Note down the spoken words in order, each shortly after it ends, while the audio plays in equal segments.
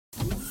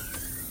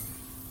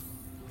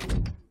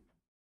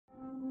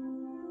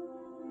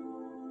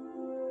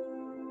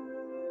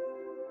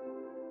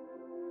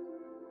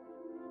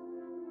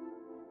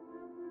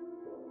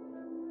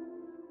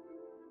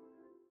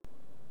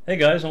Hey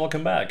guys, and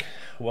welcome back.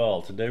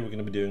 Well, today we're going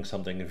to be doing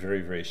something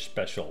very, very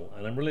special,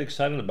 and I'm really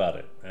excited about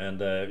it. And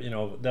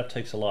that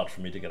takes a lot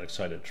for me to get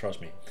excited, trust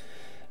me.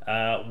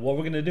 What we're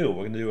going to do,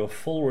 we're going to do a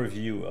full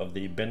review of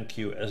the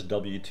BENQ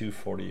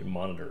SW240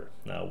 monitor.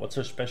 Now, what's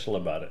so special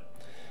about it?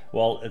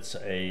 Well, it's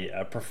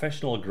a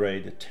professional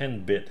grade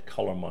 10-bit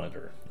color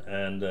monitor.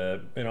 And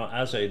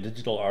as a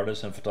digital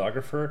artist and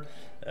photographer,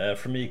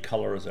 for me,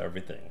 color is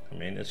everything. I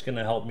mean, it's going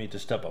to help me to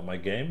step up my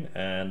game,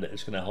 and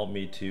it's going to help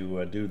me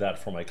to do that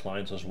for my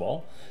clients as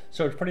well.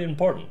 So it's pretty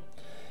important.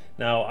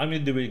 Now, I'm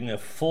going to be doing a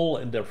full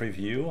in-depth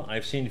review.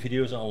 I've seen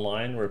videos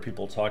online where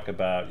people talk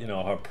about,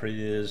 how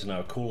pretty it is and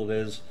how cool it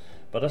is.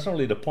 But that's not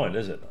really the point,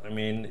 is it? I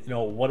mean,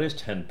 what is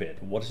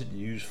 10-bit? What is it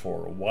used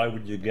for? Why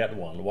would you get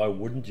one? Why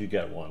wouldn't you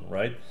get one,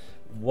 right?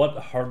 What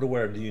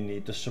hardware do you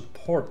need to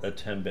support a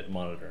 10-bit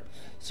monitor?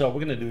 So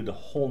we're going to do the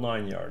whole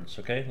 9 yards,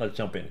 okay? Let's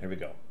jump in. Here we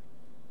go.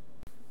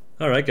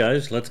 Alright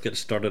guys, let's get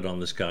started on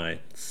this guy.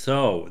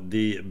 So,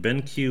 the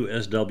BENQ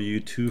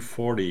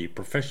SW240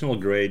 Professional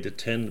Grade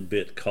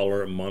 10-bit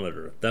color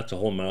monitor. That's a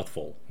whole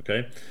mouthful,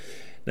 okay?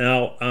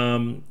 Now,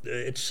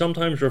 it's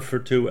sometimes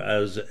referred to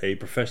as a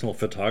professional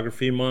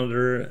photography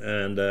monitor,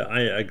 and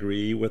I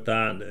agree with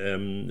that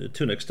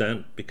to an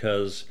extent,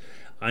 because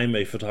I'm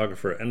a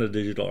photographer and a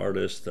digital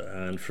artist,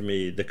 and for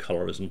me the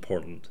color is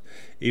important.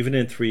 Even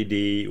in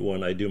 3D,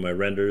 when I do my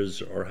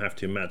renders or have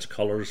to match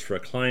colors for a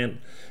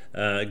client,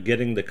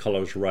 getting the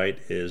colors right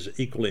is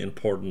equally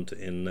important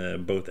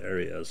in both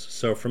areas.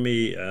 So for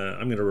me,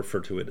 I'm going to refer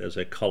to it as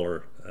a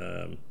color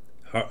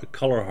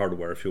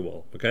hardware, if you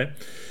will, okay?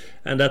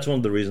 And that's one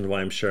of the reasons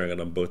why I'm sharing it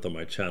on both of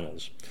my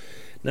channels.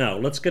 Now,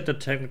 let's get the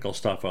technical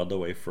stuff out of the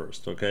way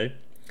first, okay?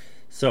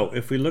 So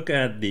if we look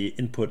at the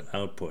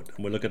input-output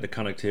and we look at the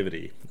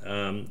connectivity,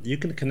 you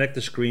can connect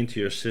the screen to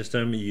your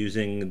system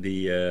using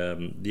the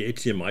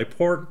HDMI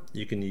port.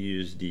 You can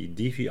use the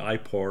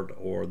DVI port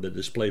or the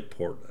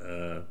DisplayPort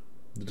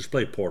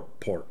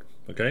port.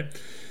 Okay.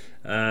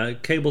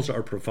 Cables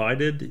are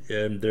provided.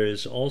 There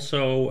is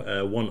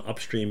also one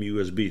upstream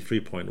USB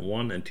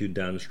 3.1 and two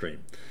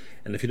downstream.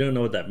 And if you don't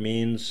know what that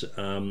means,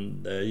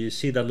 you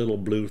see that little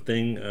blue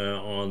thing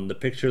on the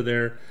picture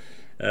there.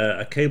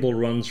 A cable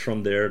runs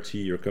from there to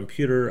your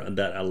computer, and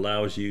that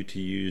allows you to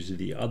use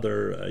the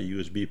other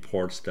USB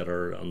ports that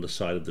are on the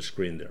side of the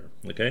screen there,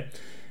 okay?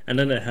 And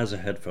then it has a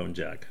headphone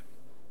jack.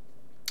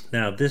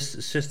 Now,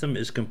 this system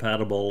is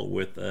compatible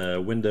with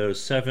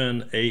Windows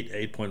 7, 8,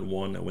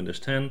 8.1, and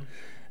Windows 10,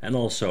 and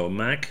also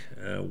Mac,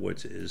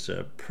 which is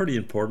pretty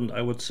important,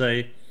 I would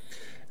say.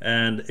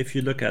 And if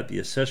you look at the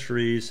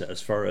accessories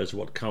as far as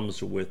what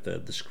comes with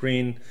the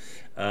screen,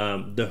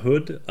 the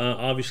hood,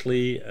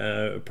 obviously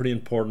pretty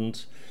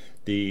important.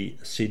 The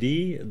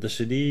CD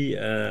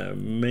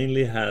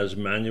mainly has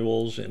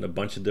manuals in a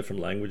bunch of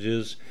different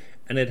languages,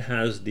 and it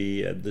has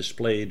the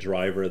display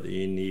driver that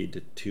you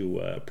need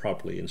to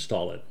properly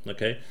install it,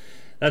 okay?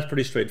 That's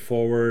pretty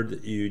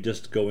straightforward. You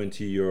just go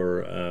into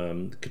your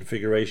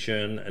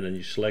configuration, and then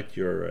you select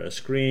your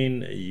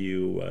screen,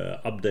 you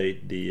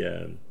update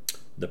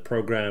the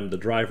program, the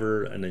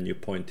driver, and then you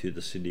point to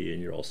the CD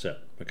and you're all set,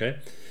 okay?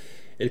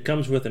 It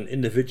comes with an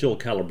individual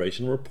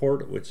calibration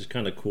report, which is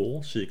kind of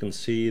cool. So you can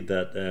see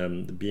that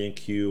the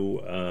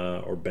BENQ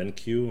or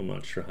BENQ, I'm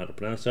not sure how to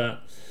pronounce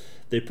that,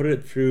 they put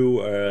it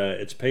through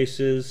its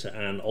paces,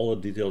 and all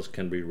the details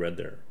can be read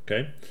there,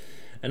 okay?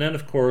 And then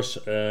of course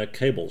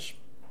cables.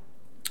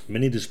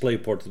 Mini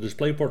DisplayPort, the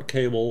DisplayPort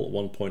cable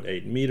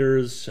 1.8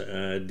 meters,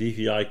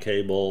 DVI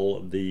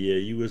cable,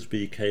 the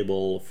USB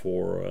cable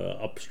for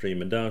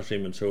upstream and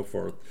downstream and so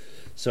forth.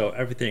 So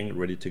everything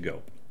ready to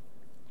go.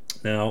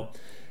 Now,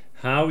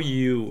 how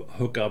you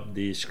hook up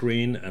the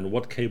screen and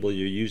what cable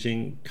you're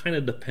using kind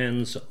of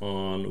depends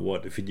on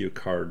what video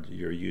card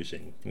you're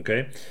using,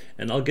 okay?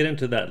 And I'll get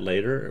into that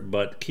later,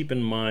 but keep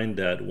in mind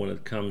that when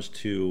it comes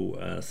to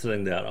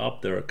setting that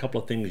up, there are a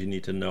couple of things you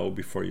need to know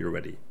before you're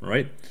ready, all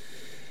right?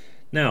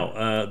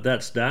 Now,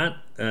 that's that.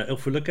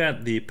 If we look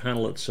at the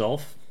panel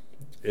itself,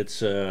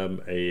 it's a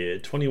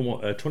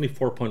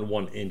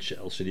 24.1 inch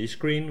LCD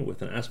screen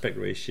with an aspect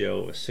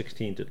ratio of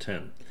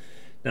 16:10.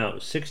 Now,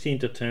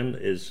 16:10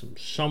 is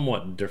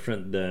somewhat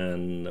different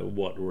than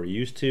what we're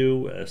used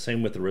to.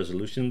 Same with the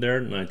resolution there,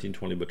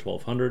 1920 by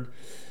 1200.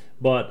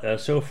 But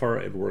so far,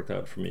 it worked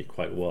out for me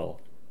quite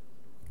well.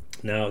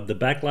 Now, the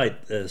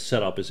backlight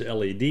setup is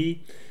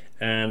LED,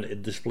 and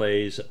it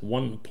displays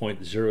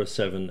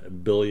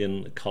 1.07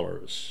 billion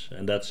colors,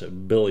 and that's a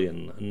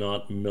billion,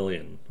 not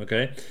million,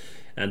 okay?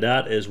 And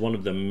that is one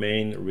of the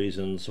main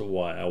reasons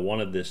why I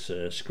wanted this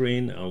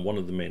screen, and one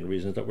of the main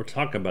reasons that we're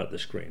talking about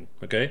this screen,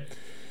 okay?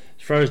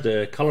 As far as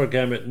the color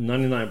gamut,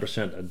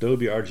 99%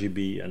 Adobe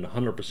RGB and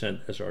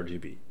 100%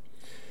 sRGB.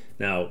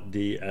 Now,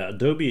 the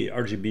Adobe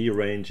RGB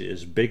range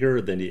is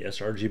bigger than the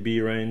sRGB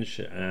range,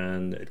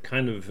 and it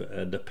kind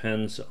of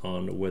depends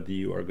on whether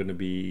you are going to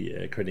be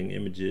creating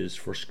images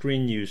for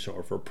screen use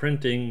or for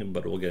printing,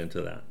 but we'll get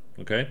into that,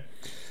 okay?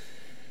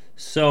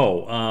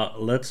 So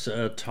let's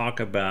talk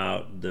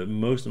about the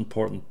most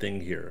important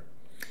thing here,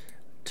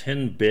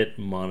 10-bit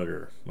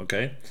monitor,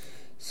 okay?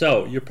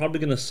 So you're probably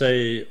going to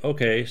say,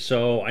 okay,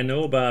 so I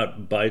know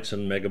about bytes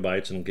and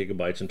megabytes and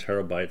gigabytes and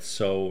terabytes,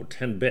 so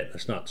 10-bit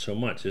is not so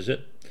much, is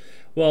it?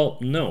 Well,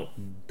 no,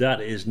 that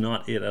is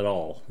not it at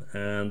all.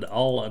 And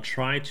I'll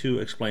try to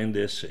explain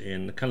this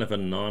in kind of a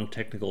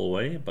non-technical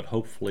way, but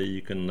hopefully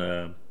you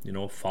can,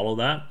 follow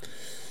that.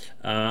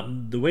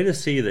 The way to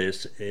see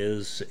this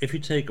is if you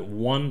take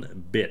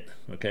 1 bit,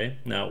 okay?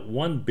 Now,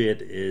 1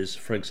 bit is,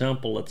 for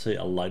example, let's say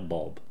a light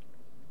bulb.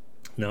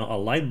 Now, a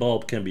light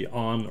bulb can be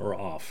on or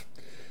off.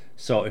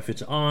 So if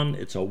it's on,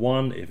 it's a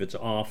 1. If it's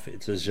off,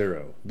 it's a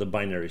 0, the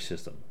binary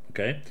system,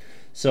 okay?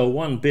 So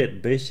 1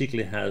 bit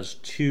basically has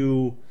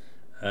 2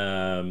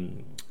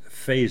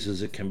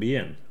 phases it can be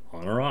in,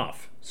 on or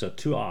off. So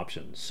 2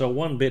 options. So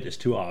 1 bit is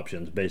 2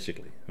 options,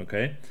 basically,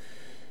 okay?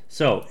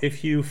 So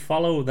if you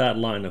follow that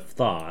line of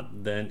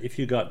thought, then if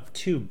you got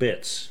 2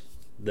 bits,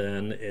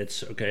 then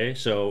it's, okay,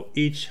 so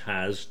each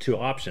has 2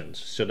 options.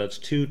 So that's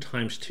 2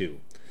 times 2.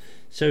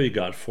 So you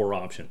got 4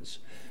 options.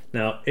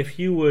 Now, if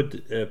you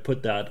would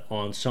put that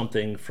on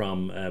something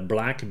from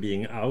black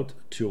being out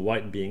to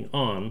white being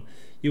on,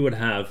 you would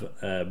have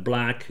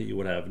black, you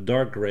would have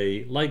dark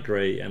gray, light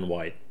gray, and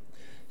white.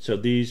 So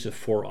these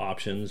 4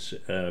 options,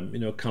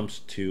 comes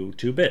to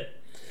 2-bit.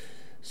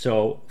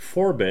 So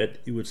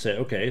 4-bit, you would say,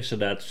 okay, so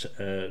that's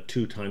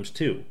 2 times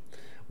 2.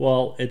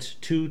 Well, it's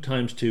 2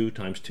 times 2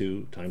 times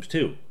 2 times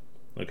 2,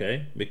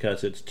 okay,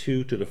 because it's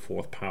 2 to the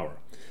 4th power.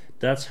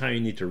 That's how you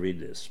need to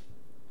read this.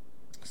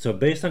 So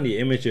based on the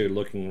image you're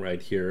looking right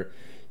here,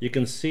 you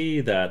can see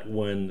that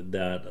when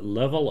that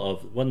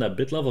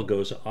bit level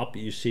goes up,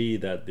 you see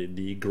that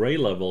the gray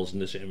levels in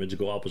this image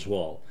go up as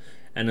well.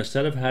 And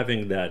instead of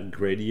having that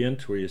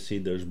gradient where you see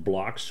those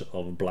blocks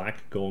of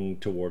black going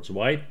towards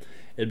white,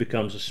 it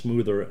becomes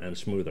smoother and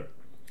smoother.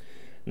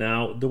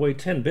 Now, the way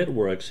 10-bit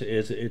works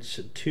is it's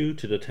 2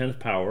 to the 10th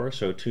power,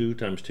 so 2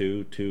 times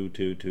 2, 2,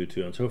 2, 2,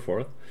 2, and so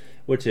forth,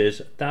 which is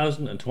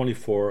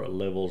 1024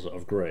 levels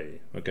of gray,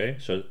 okay?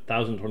 So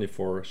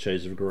 1024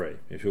 shades of gray,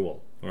 if you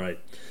will, all right?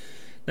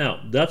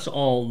 Now, that's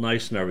all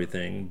nice and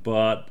everything,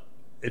 but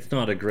it's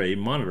not a gray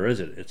monitor,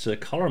 is it? It's a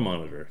color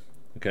monitor,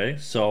 okay?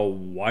 So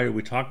why are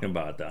we talking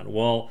about that?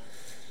 Well,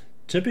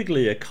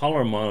 typically a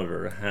color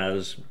monitor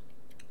has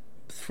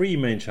 3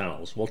 main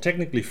channels. Well,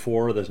 technically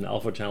 4. There's an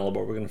alpha channel,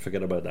 but we're going to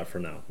forget about that for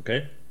now,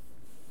 okay?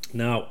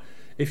 Now,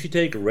 if you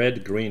take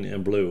red, green,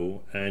 and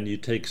blue, and you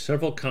take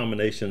several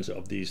combinations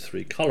of these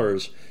 3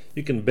 colors,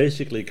 you can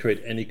basically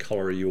create any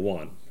color you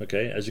want,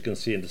 okay? As you can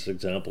see in this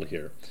example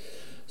here.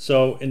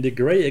 So in the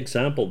gray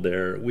example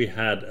there, we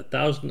had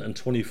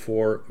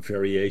 1024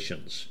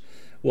 variations.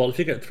 Well, if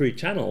you got 3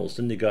 channels,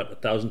 then you got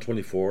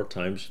 1024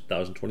 times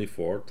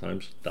 1024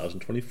 times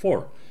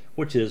 1024.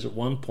 Which is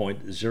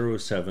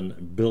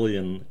 1.07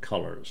 billion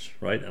colors,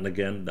 right? And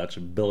again, that's a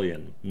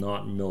billion,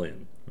 not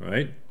million,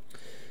 right?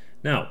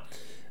 Now,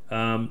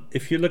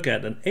 if you look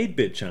at an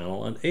 8-bit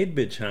channel, an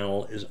 8-bit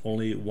channel is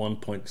only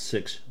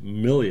 1.6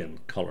 million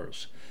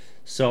colors.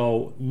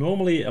 So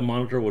normally a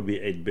monitor would be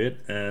 8-bit,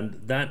 and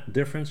that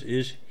difference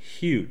is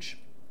huge.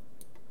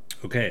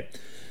 Okay,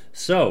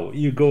 so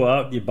you go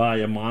out, you buy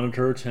a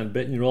monitor,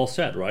 10-bit, and you're all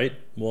set, right?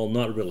 Well,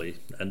 not really.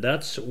 And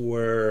that's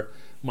where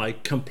my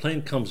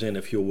complaint comes in,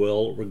 if you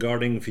will,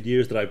 regarding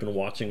videos that I've been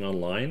watching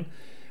online,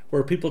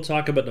 where people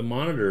talk about the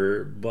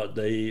monitor, but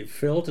they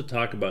fail to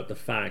talk about the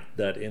fact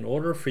that in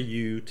order for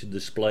you to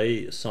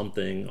display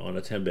something on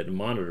a 10-bit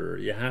monitor,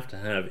 you have to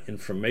have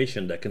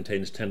information that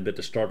contains 10-bit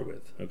to start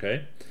with,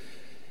 okay?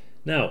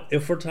 Now,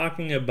 if we're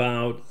talking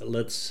about,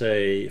 let's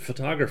say,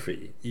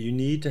 photography, you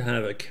need to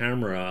have a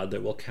camera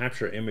that will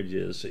capture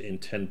images in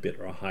 10-bit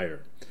or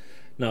higher.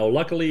 Now,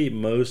 luckily,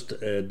 most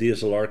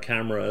DSLR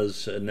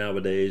cameras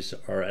nowadays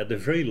are at the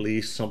very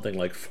least something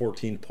like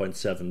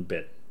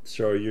 14.7-bit.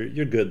 So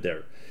you're good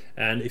there.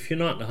 And if you're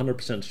not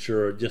 100%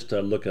 sure, just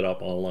look it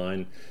up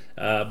online.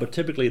 But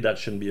typically, that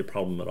shouldn't be a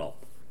problem at all.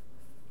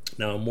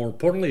 Now, more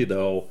importantly,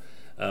 though,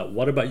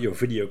 what about your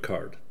video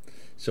card?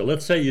 So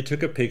let's say you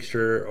took a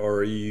picture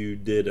or you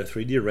did a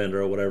 3D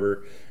render or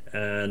whatever,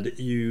 and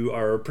you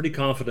are pretty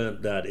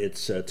confident that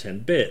it's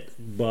 10-bit,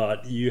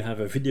 but you have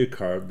a video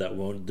card that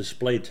won't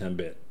display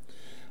 10-bit.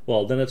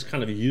 Well, then it's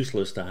kind of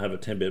useless to have a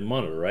 10-bit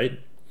monitor, right?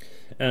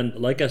 And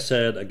like I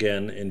said,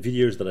 again, in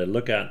videos that I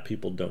look at,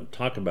 people don't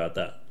talk about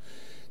that.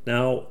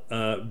 Now,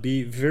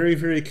 be very,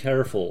 very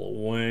careful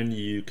when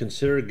you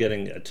consider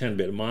getting a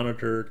 10-bit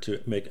monitor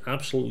to make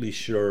absolutely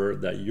sure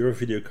that your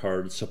video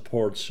card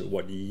supports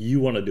what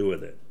you want to do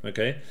with it,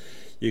 okay?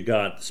 You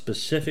got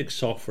specific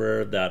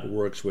software that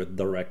works with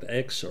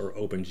DirectX or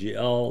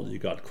OpenGL. You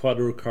got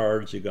Quadro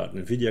cards, you got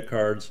NVIDIA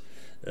cards,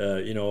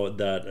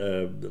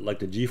 like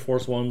the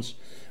GeForce ones.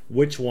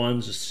 Which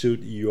ones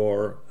suit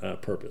your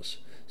purpose?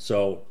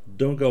 So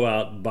don't go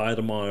out, buy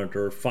the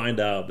monitor,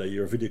 find out that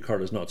your video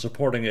card is not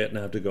supporting it, and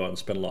have to go out and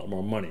spend a lot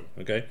more money,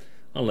 okay?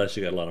 Unless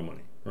you got a lot of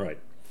money, all right?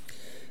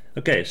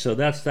 Okay, so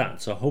that's that.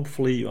 So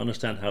hopefully you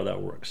understand how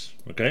that works,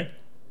 okay?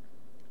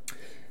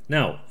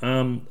 Now,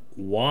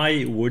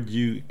 why would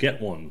you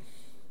get one?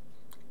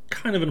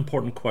 Kind of an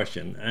important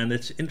question, and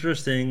it's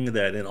interesting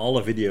that in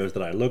all the videos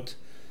that I looked,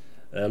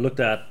 looked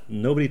at.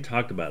 Nobody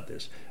talked about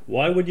this.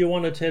 Why would you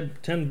want a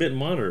 10-bit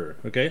monitor?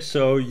 Okay,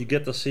 so you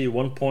get to see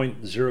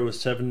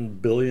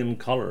 1.07 billion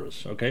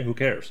colors. Okay, who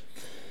cares?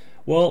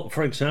 Well,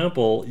 for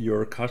example,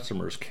 your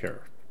customers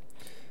care.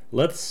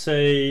 Let's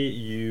say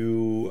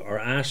you are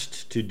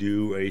asked to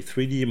do a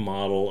 3D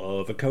model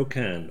of a Coke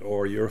can,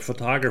 or you're a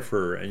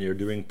photographer and you're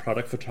doing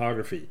product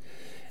photography.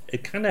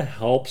 It kind of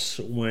helps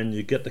when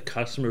you get the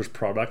customer's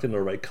product in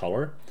the right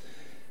color.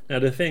 Now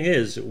the thing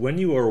is, when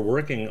you are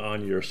working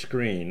on your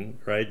screen,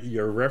 right,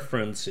 your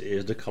reference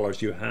is the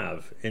colors you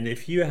have. And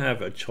if you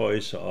have a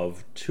choice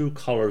of 2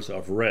 colors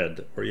of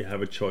red, or you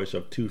have a choice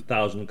of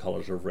 2,000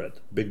 colors of red,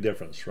 big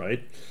difference,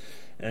 right?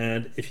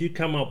 And if you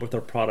come up with a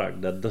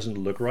product that doesn't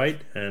look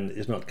right and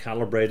is not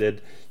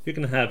calibrated, you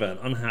can have an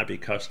unhappy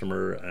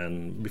customer,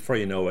 and before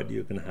you know it,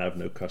 you can have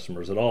no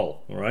customers at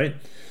all right?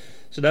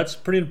 So that's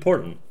pretty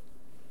important.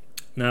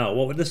 Now,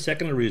 what would the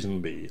second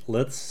reason be?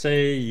 Let's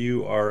say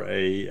you are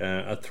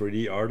a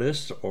 3D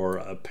artist or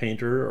a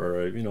painter,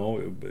 or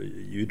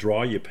you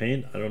draw, you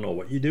paint, I don't know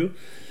what you do,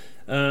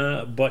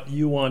 but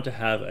you want to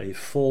have a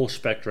full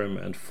spectrum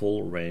and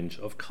full range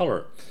of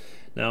color.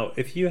 Now,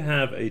 if you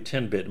have a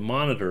 10-bit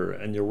monitor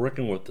and you're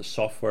working with the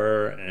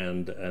software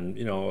and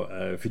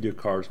video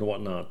cards and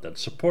whatnot that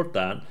support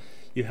that,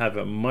 you have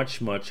a much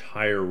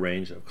higher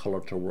range of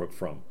color to work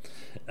from,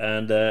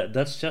 and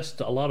that's just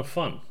a lot of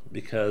fun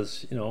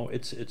because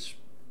it's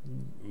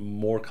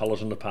more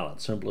colors on the palette.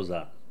 Simple as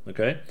that.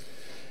 Okay,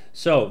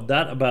 so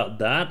about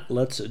that.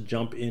 Let's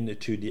jump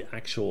into the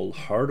actual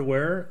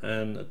hardware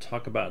and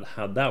talk about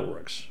how that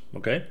works.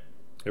 Okay,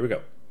 here we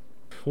go.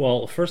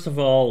 Well, first of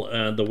all,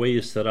 the way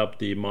you set up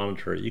the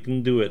monitor, you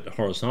can do it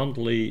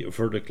horizontally,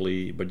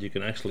 vertically, but you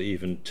can actually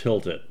even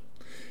tilt it.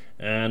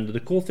 And the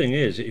cool thing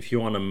is, if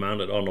you want to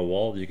mount it on a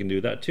wall, you can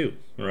do that too,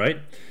 right?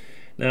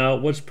 Now,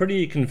 what's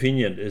pretty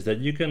convenient is that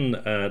you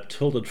can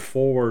tilt it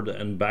forward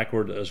and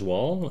backward as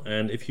well.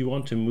 And if you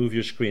want to move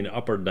your screen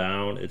up or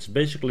down, it's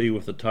basically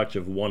with the touch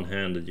of one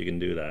hand that you can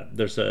do that.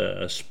 There's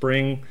a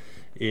spring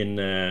in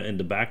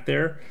the back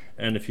there,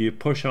 and if you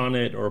push on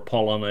it or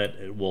pull on it,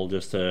 it will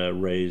just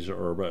raise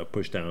or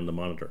push down the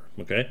monitor.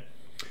 Okay.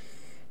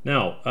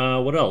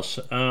 Now, what else?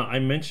 I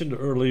mentioned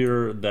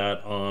earlier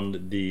that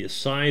on the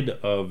side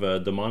of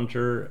the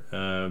monitor,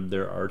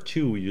 there are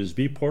 2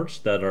 USB ports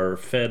that are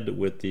fed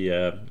with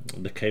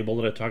the cable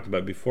that I talked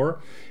about before,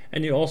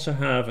 and you also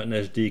have an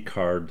SD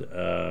card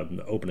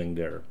opening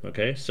there.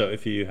 Okay, so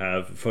if you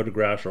have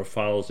photographs or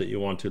files that you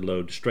want to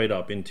load straight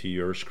up into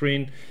your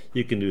screen,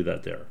 you can do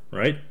that there,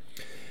 right?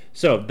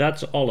 So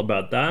that's all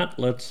about that.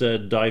 Let's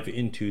dive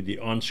into the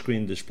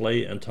on-screen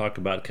display and talk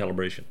about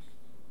calibration.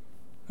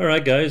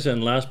 Alright guys,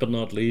 and last but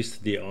not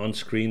least, the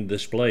on-screen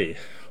display.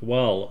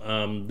 Well,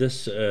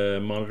 this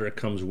monitor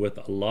comes with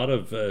a lot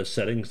of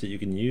settings that you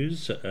can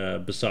use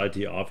besides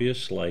the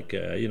obvious, like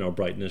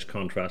brightness,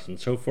 contrast, and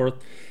so forth.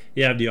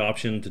 You have the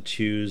option to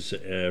choose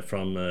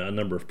from a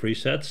number of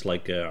presets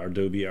like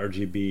Adobe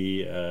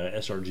RGB,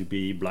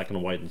 sRGB, black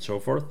and white, and so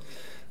forth,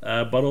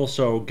 but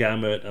also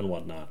gamut and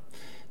whatnot.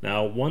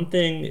 Now, one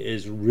thing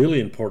is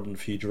really important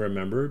for you to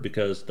remember,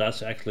 because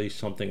that's actually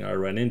something I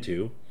ran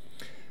into.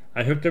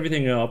 I hooked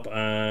everything up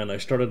and I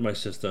started my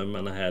system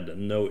and I had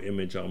no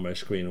image on my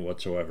screen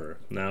whatsoever.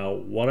 Now,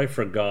 what I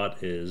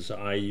forgot is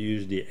I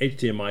used the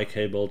HDMI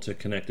cable to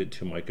connect it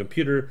to my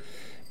computer,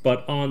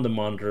 but on the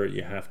monitor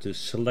you have to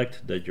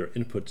select that your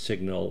input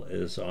signal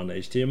is on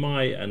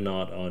HDMI and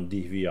not on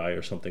DVI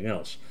or something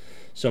else.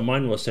 So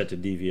mine was set to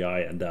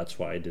DVI, and that's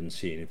why I didn't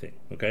see anything.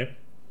 Okay.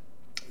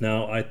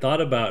 Now, I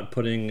thought about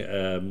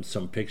putting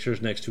some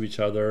pictures next to each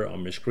other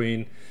on my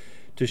screen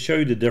to show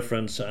you the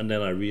difference, and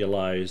then I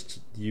realized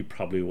you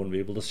probably wouldn't be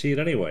able to see it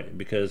anyway,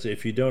 because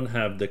if you don't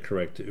have the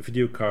correct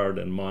video card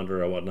and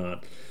monitor or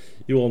whatnot,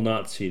 you will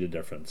not see the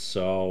difference.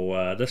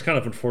 So that's kind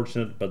of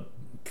unfortunate, but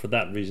for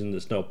that reason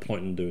there's no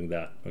point in doing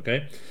that.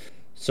 Okay,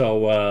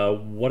 so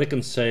what I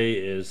can say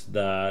is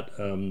that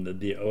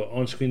the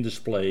on-screen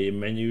display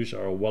menus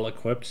are well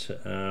equipped.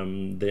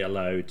 They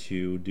allow you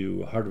to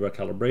do hardware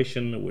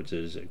calibration, which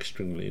is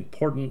extremely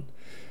important,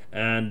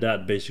 and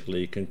that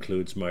basically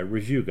concludes my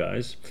review,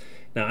 guys.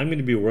 Now, I'm going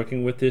to be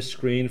working with this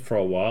screen for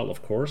a while,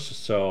 of course,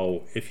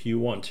 so if you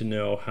want to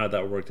know how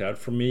that worked out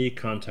for me,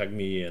 contact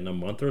me in a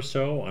month or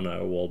so, and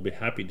I will be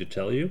happy to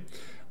tell you.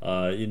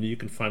 You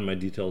can find my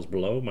details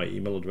below, my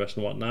email address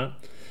and whatnot.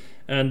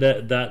 And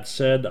that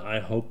said, I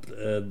hope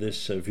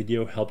this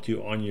video helped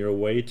you on your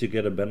way to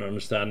get a better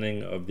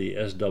understanding of the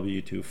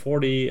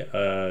SW240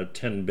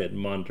 10-bit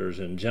monitors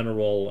in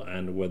general,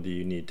 and whether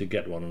you need to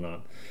get one or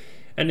not.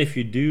 And if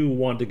you do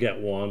want to get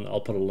one,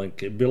 I'll put a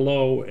link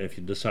below. If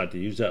you decide to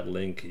use that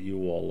link, you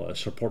will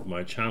support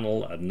my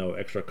channel at no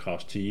extra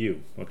cost to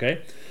you.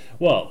 Okay?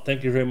 Well,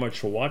 thank you very much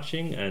for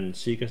watching, and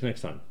see you guys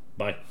next time.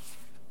 Bye.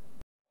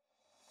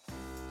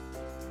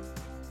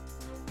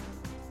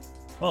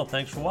 Well,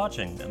 thanks for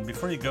watching, and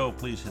before you go,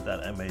 please hit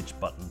that MH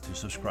button to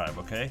subscribe,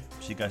 okay?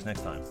 See you guys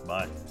next time.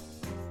 Bye.